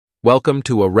Welcome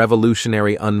to a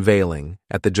revolutionary unveiling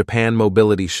at the Japan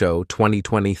Mobility Show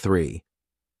 2023.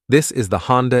 This is the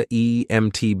Honda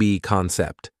e-MTB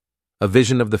concept, a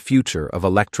vision of the future of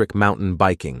electric mountain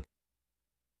biking.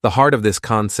 The heart of this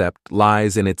concept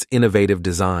lies in its innovative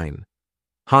design.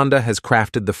 Honda has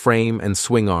crafted the frame and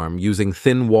swing arm using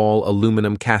thin-wall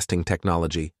aluminum casting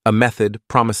technology, a method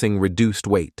promising reduced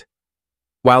weight.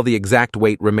 While the exact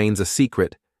weight remains a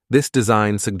secret, this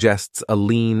design suggests a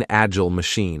lean, agile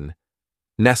machine.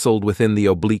 Nestled within the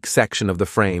oblique section of the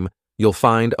frame, you'll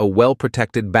find a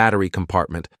well-protected battery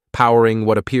compartment powering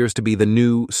what appears to be the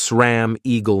new SRAM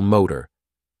Eagle motor.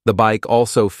 The bike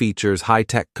also features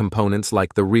high-tech components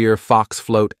like the rear Fox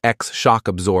Float X shock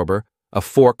absorber, a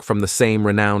fork from the same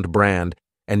renowned brand,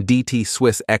 and DT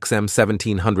Swiss XM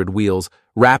 1700 wheels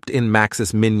wrapped in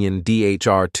Maxxis Minion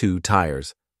DHR II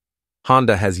tires.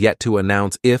 Honda has yet to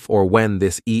announce if or when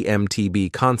this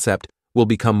e-MTB concept will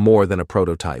become more than a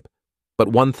prototype. But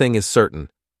one thing is certain,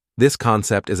 this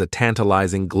concept is a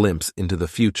tantalizing glimpse into the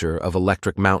future of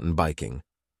electric mountain biking.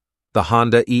 The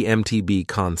Honda e-MTB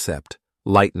concept: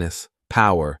 lightness,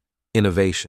 power, innovation.